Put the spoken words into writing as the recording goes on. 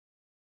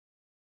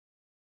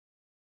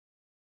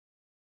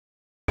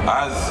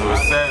As we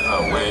said,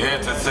 we're here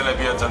to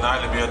celebrate and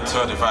celebrate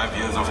 35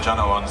 years of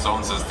Channel 1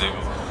 sound system.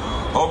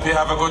 Hope you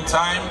have a good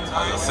time.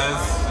 As it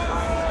says,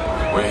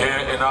 we're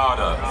here in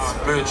order,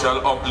 spiritual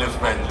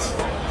upliftment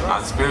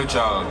and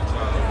spiritual.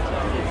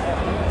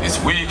 This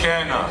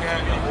weekend,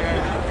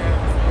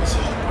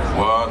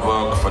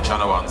 work for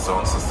Channel 1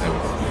 sound system.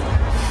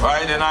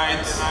 Friday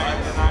night,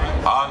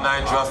 all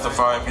night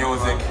Rastafari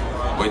music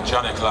with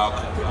Johnny Clark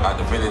at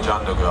the Village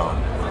Underground.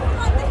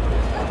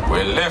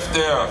 We left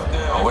there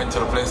and went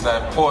to a place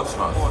like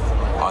Portsmouth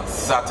on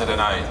Saturday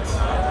night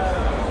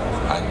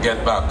and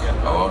get back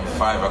around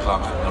 5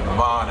 o'clock in the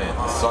morning,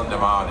 Sunday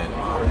morning.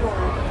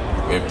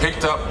 We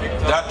picked up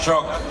that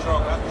truck.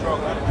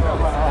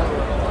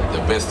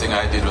 The best thing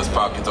I did was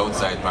park it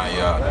outside my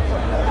yard.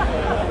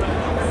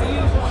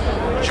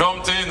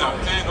 Jumped in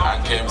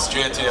and came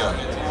straight here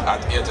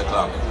at 8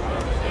 o'clock.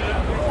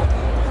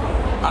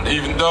 And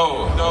even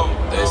though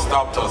they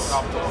stopped us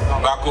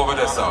back over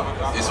there, sir,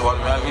 this is what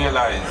we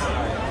realized.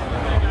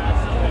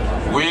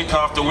 Week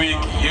after week,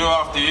 year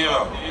after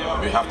year,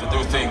 we have to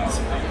do things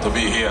to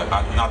be here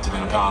at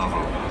Nottingham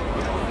Carnival.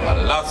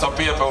 And lots of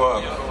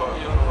paperwork.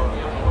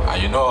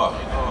 And you know,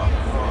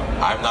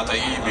 I'm not an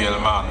email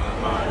man.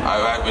 I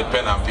write with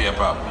pen and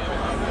paper.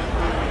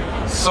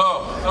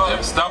 So,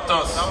 they stopped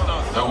us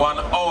for 1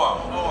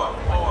 hour.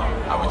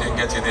 And we didn't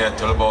get in here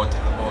till about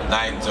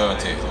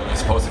 9:30. We're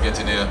supposed to get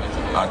in here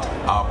at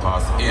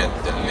 8:30,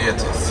 the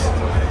latest.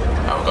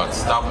 And we got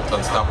stopped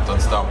and stopped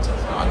and stopped.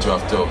 And you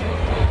have to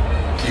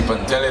keep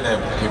on telling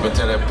them,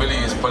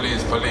 police,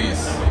 police,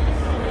 police.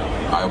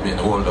 I've been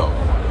hold up.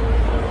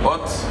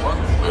 But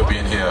we've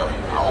been here,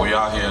 and we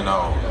are here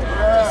now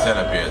to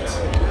celebrate.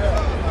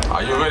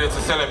 Are you ready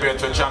to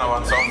celebrate with Channel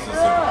 1 sound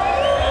system?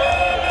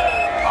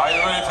 Are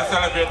you ready to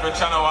celebrate with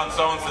Channel 1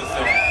 sound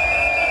system?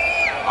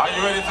 Are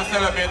you ready to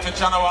celebrate with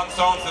Channel 1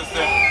 sound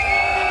system?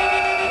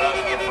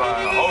 I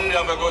hope you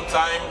have a good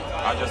time.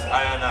 I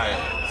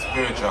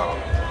spiritual.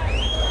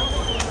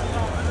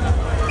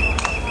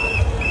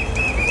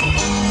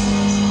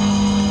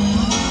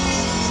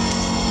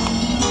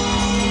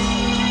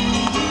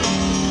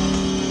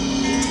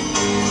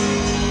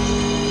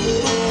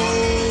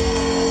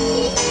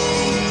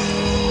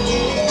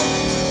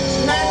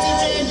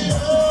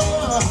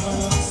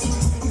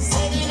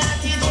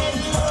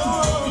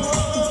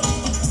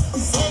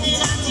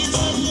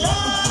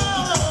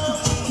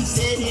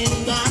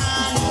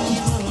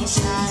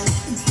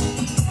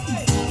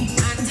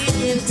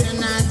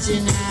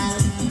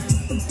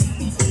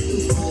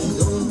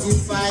 Don't you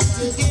fight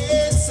to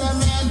get some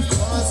man,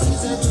 cause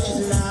he's a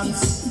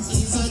dreadlocks,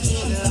 he's a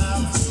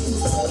dreadlocks.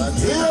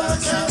 Hear the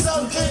kings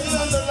of kings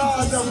and the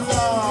lords of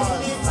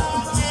lords.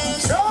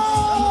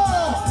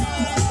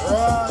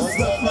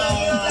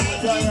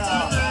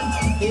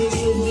 There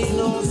should be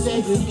no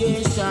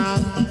segregation.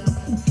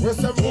 What's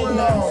the more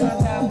now?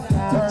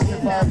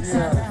 35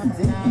 years.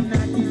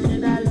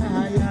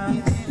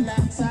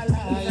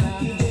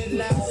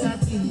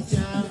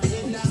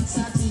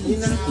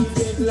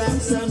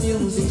 Dreadlocks are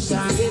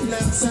musician,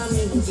 dreadlocks are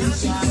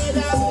musician.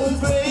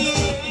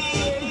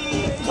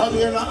 Come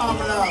here, the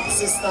Amlak,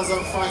 Sisters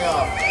of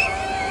Fire.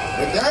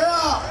 We're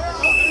there!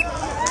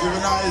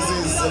 Giving eyes,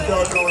 the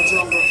don't know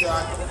jungle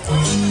cat.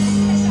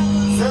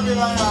 Seven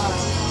Lion.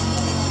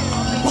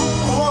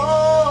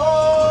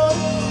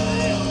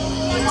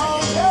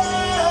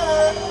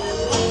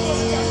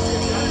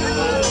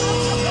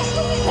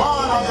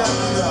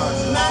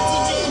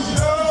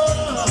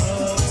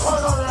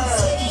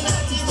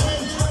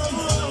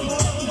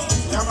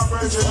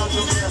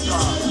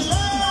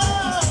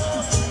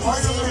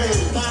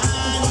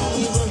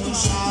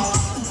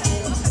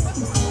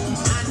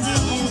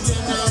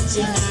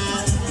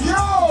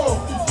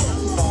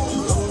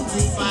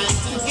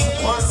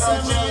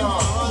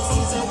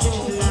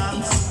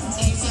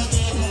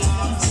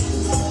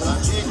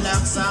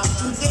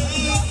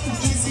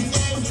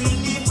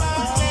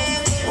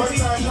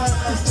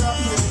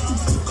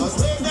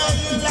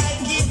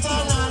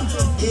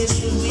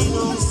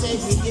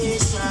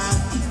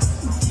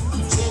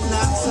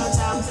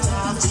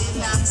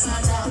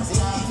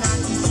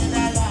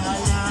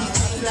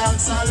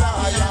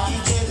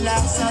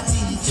 Dreadlocks a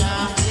teacher,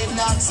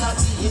 dreadlocks a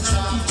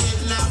teacher,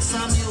 dreadlocks a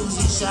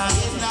musician,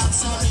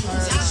 dreadlocks a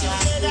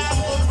musician.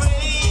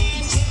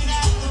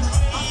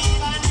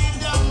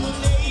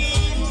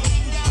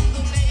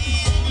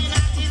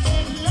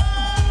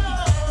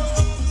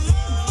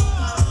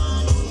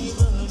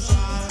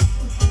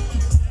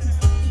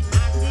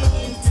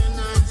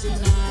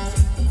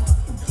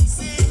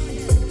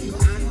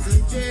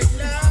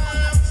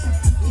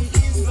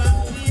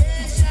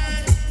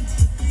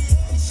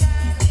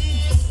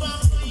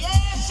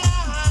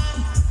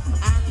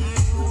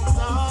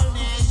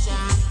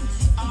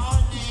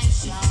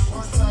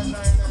 All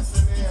nation.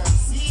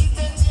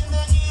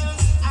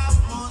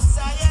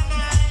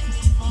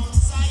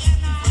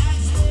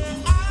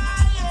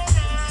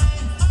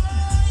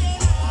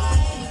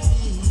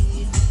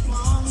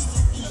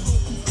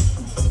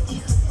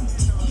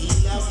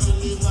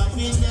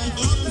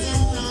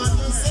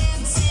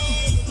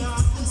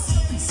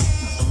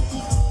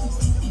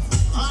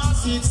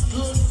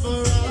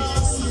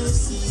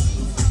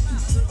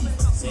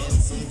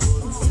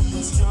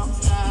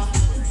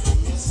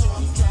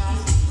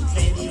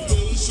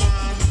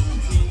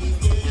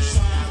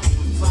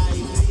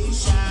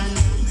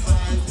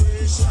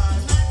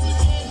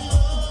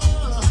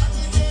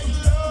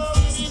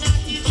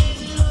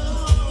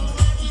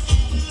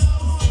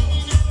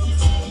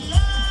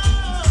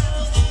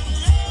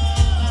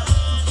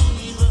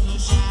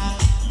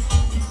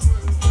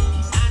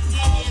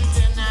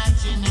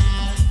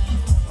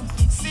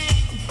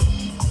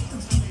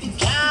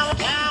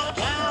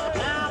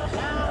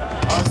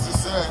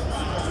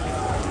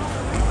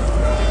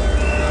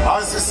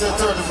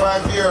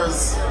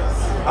 years.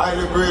 High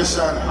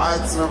liberation,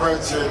 heights my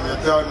virgin, you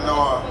don't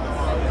know.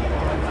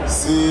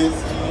 See,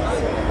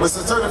 with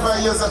the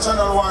 35 years of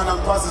Channel 1 and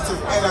positive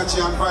energy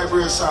and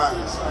vibration.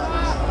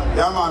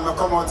 Yeah man, I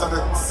come out of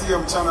the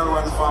same Channel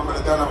 1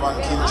 family, Donovan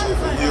Kingjay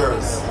for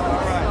years.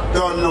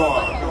 Don't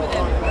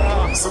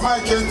know. So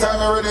Mikey in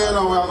time already, you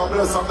know, we're going to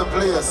bless up the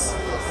place.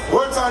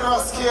 What time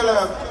was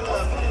Kayleb?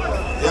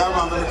 Yeah man,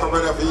 I'm going to come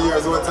ready for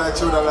years. What time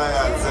through the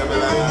lions, every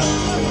lion.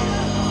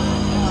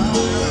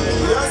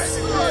 Yes,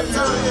 what time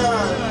through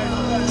the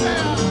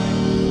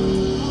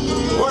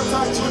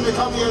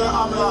come here,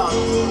 I'm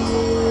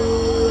loud.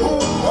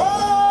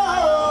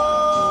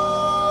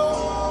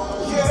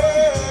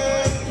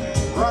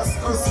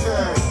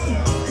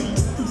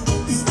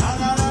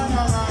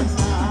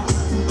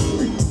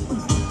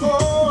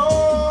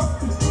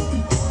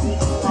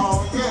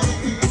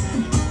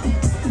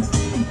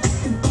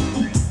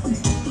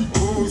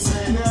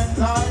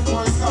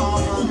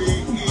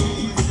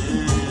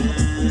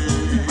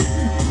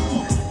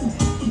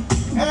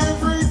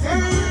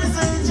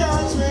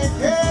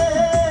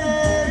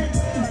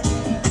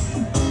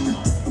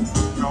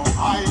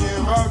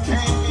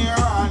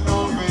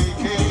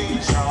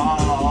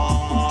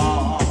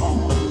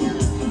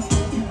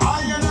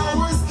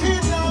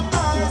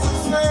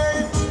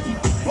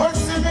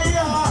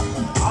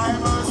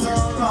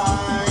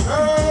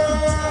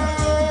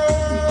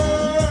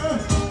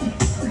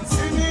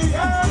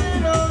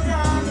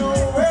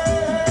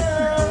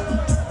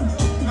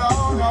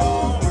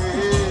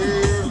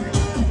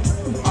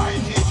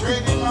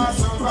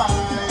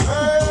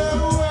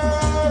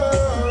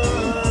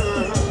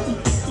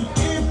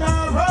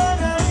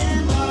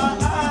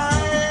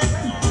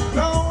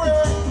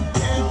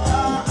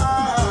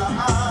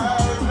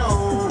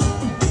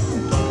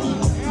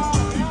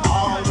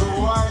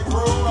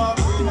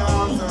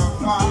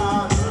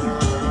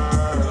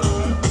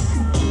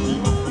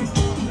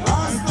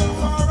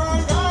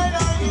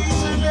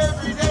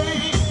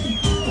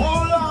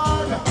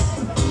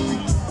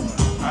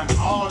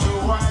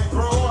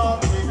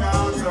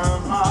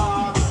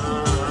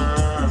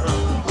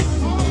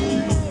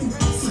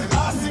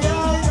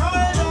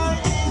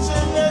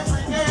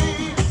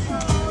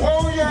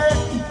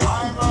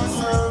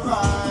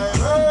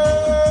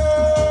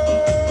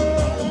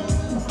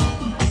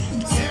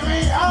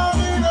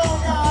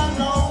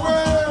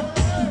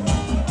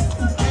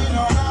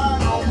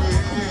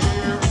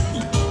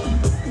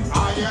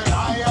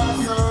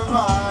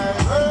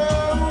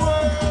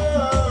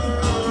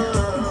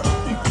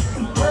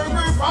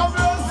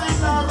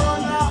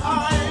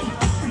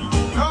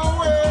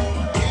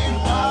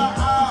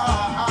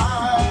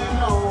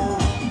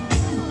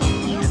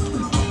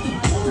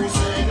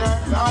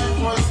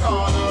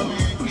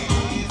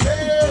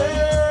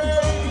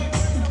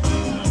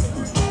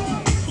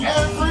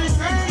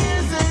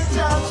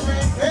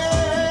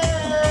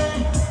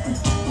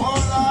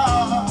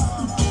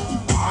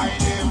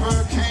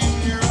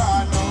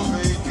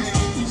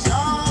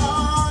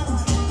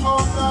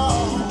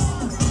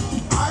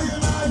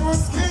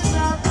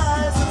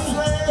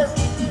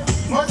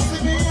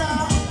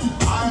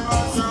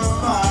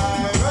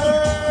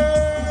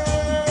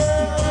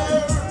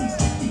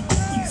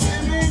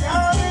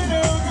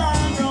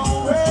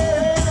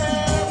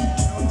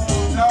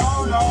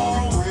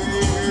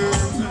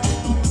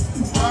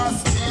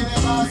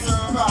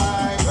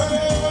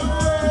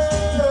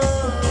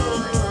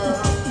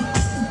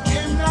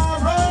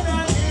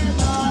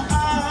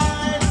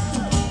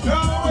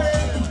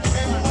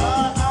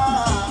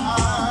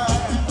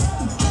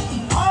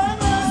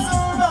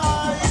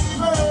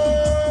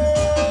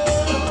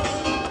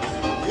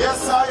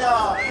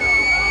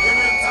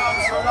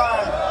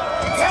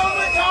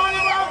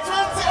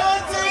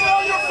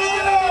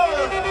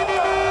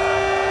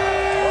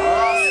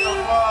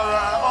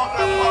 Rastafari, up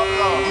and up,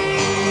 up.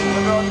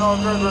 You don't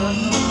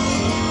know,